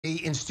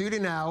In studio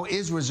now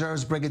is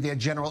Reserves Brigadier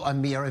General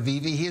Amir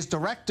Avivi. He is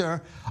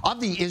director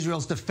of the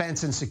Israel's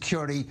Defense and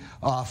Security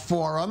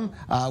Forum,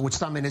 which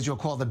some in Israel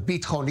call the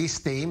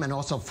Bitronistim, and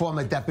also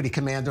former deputy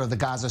commander of the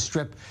Gaza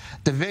Strip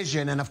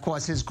Division. And of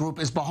course, his group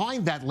is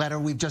behind that letter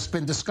we've just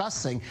been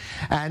discussing.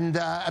 And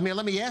Amir,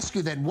 let me ask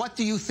you then, what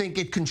do you think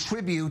it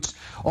contributes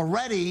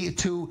already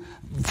to,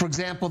 for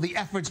example, the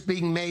efforts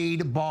being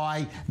made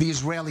by the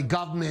Israeli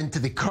government,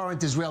 the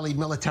current Israeli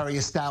military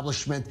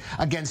establishment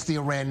against the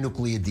Iran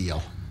nuclear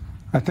deal?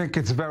 I think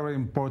it's very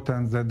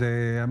important that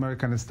the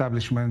American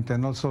establishment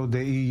and also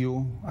the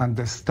EU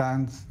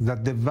understands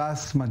that the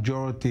vast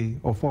majority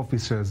of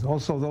officers,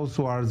 also those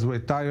who are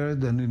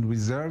retired and in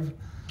reserve,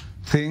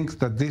 think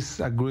that this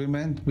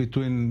agreement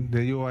between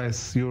the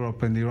US,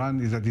 Europe, and Iran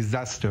is a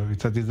disaster.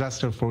 It's a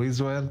disaster for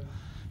Israel,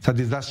 it's a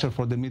disaster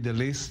for the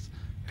Middle East,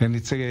 and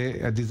it's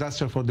a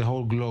disaster for the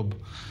whole globe.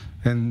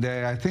 And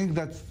I think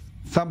that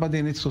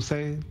somebody needs to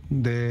say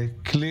the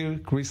clear,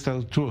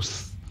 crystal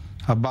truth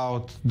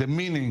about the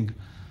meaning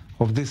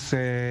of this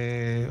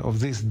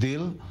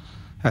deal.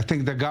 I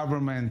think the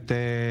government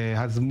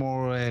has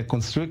more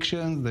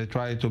constrictions. They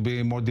try to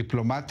be more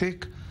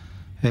diplomatic.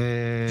 Do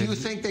you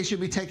think they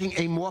should be taking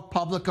a more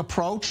public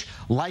approach,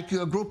 like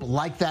your group,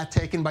 like that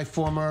taken by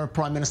former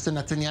Prime Minister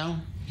Netanyahu?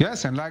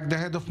 Yes, and like the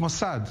head of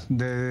Mossad,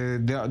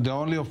 the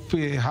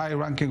only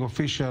high-ranking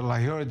official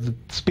I heard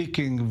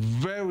speaking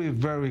very,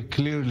 very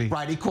clearly.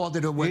 Right, he called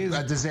it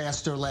a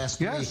disaster last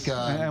week. Yes,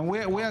 and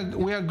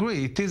we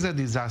agree, it is a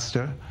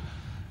disaster.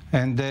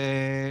 And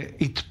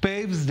it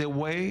paves the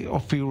way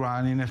of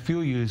Iran in a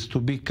few years to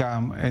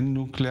become a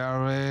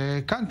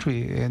nuclear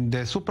country and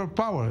a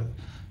superpower.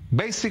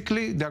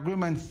 Basically, the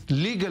agreement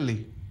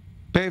legally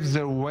paves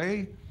their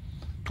way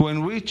to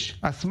enrich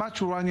as much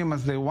uranium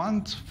as they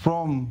want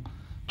from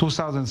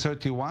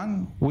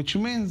 2031, which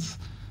means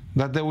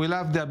that they will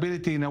have the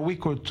ability in a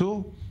week or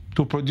two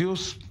to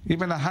produce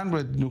even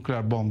 100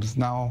 nuclear bombs.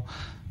 Now,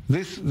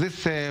 this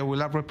will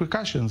have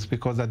repercussions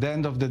because at the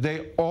end of the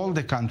day, all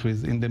the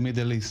countries in the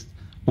Middle East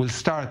will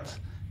start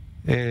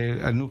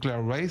a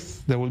nuclear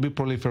race. There will be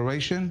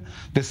proliferation.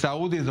 The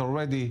Saudis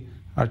already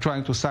are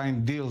trying to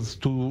sign deals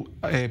to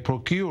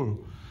procure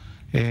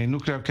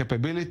nuclear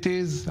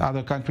capabilities.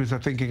 Other countries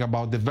are thinking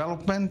about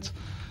development.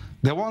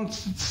 They won't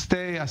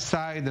stay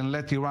aside and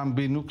let Iran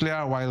be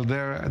nuclear while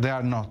they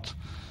are not.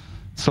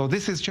 So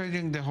this is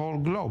changing the whole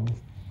globe.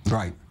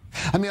 Right.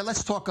 I mean,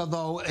 let's talk,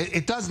 although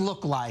it does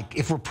look like,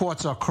 if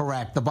reports are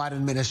correct, the Biden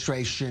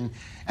administration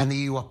and the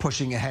EU are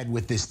pushing ahead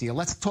with this deal.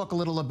 Let's talk a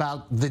little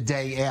about the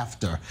day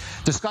after.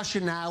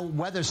 Discussion now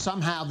whether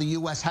somehow the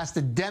U.S. has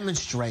to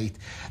demonstrate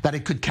that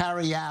it could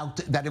carry out,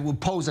 that it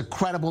would pose a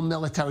credible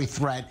military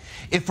threat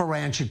if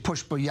Iran should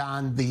push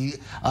beyond the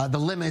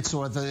limits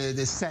or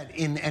the set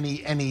in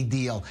any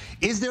deal.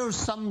 Is there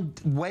some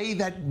way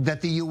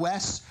that the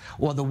U.S.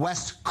 or the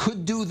West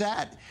could do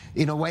that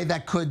in a way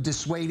that could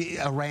dissuade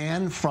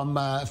Iran from,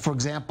 for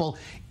example,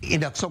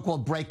 in a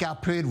so-called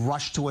breakout period,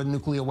 rush to a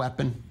nuclear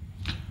weapon?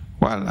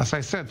 Well, as I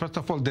said, first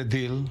of all, the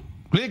deal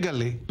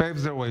legally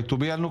paves the way to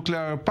be a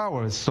nuclear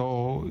power.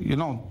 So, you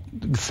know,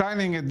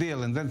 signing a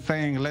deal and then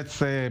saying, let's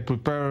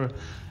prepare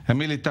a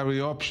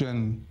military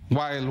option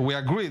while we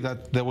agree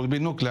that there will be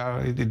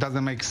nuclear, it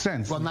doesn't make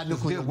sense. Well, not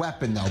nuclear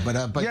weapon, though,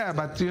 but yeah,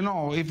 but, you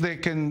know, if they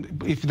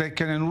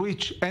can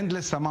enrich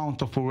endless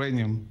amount of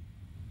uranium,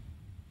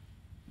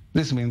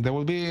 this means there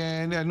will be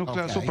a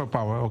nuclear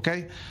superpower,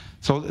 okay?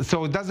 So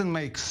it doesn't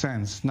make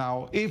sense.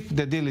 Now, if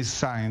the deal is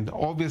signed,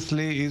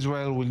 obviously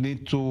Israel will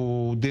need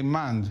to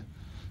demand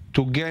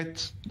to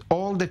get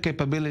all the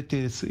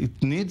capabilities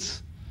it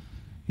needs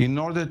in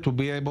order to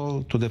be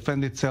able to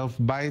defend itself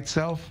by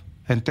itself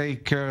and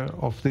take care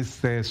of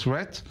this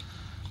threat.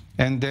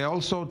 And they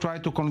also try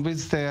to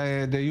convince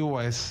the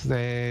U.S.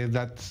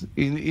 that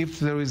if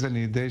there is a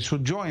need, they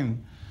should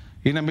join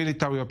in a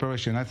military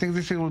operation. I think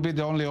this will be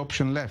the only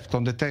option left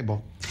on the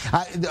table.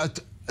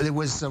 It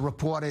was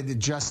reported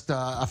just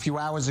a few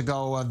hours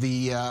ago of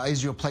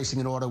Israel placing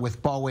an order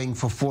with Boeing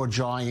for 4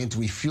 giant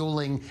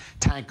refueling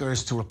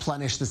tankers to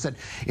replenish the set.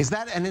 Is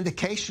that an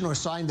indication or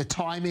sign the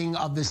timing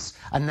of this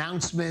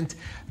announcement?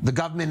 The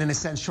government, in a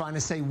sense, trying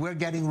to say we're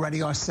getting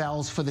ready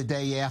ourselves for the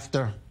day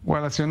after?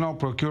 Well, as you know,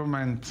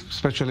 procurement,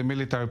 especially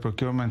military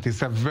procurement,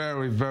 is a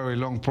very, very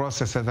long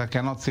process, and I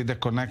cannot see the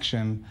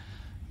connection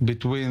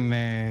between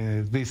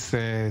this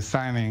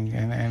signing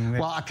and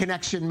well, a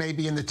connection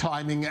maybe in the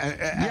timing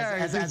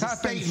as a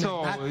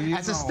statement,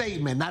 as a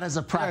statement, not as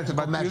a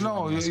practical measure. You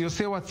know, you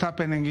see what's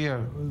happening here.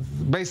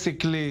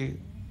 Basically,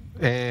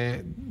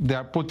 they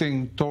are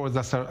putting towards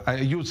us a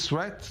huge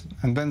threat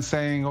and then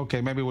saying,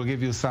 okay, maybe we'll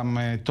give you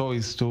some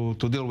toys to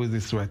deal with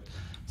this threat.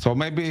 So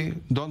maybe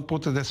don't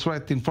put the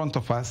threat in front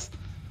of us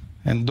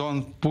and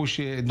don't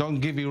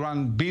give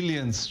Iran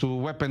billions to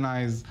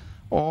weaponize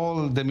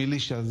all the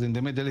militias in the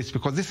Middle East,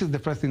 because this is the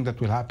first thing that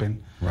will happen.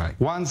 Right.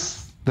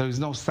 Once there is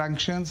no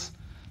sanctions,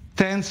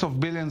 tens of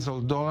billions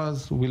of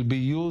dollars will be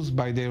used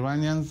by the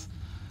Iranians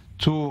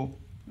to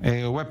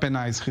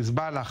weaponize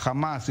Hezbollah,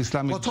 Hamas,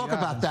 Islamic We'll talk Jihad,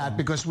 about that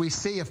because we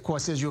see, of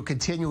course, Israel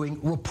continuing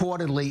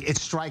reportedly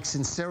its strikes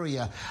in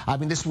Syria. I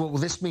mean, will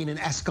this mean an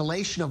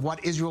escalation of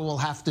what Israel will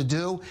have to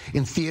do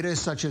in theaters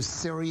such as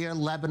Syria,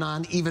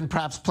 Lebanon, even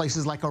perhaps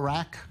places like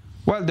Iraq?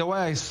 Well, the way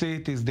I see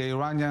it is the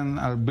Iranians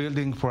are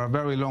building for a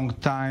very long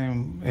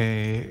time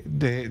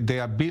the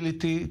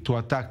ability to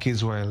attack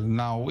Israel.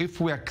 Now,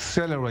 if we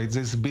accelerate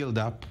this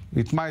build-up,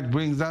 it might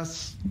bring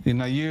us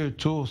in a year,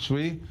 2,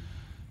 3,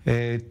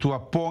 to a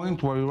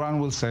point where Iran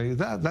will say,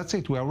 that's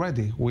it, we are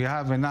ready. We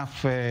have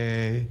enough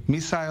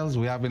missiles,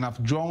 we have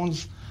enough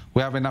drones,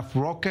 we have enough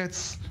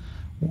rockets.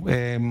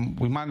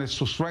 We managed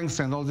to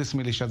strengthen all these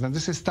militias, and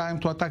this is time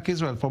to attack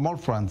Israel from all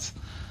fronts.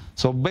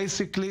 So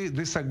basically,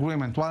 this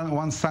agreement,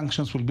 once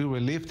sanctions will be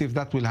relieved, if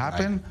that will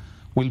happen,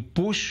 will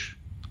push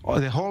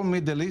the whole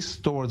Middle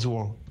East towards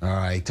war. All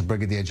right, to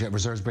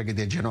Reserves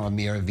Brigadier General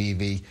Amir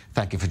Avivi,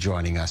 thank you for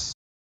joining us.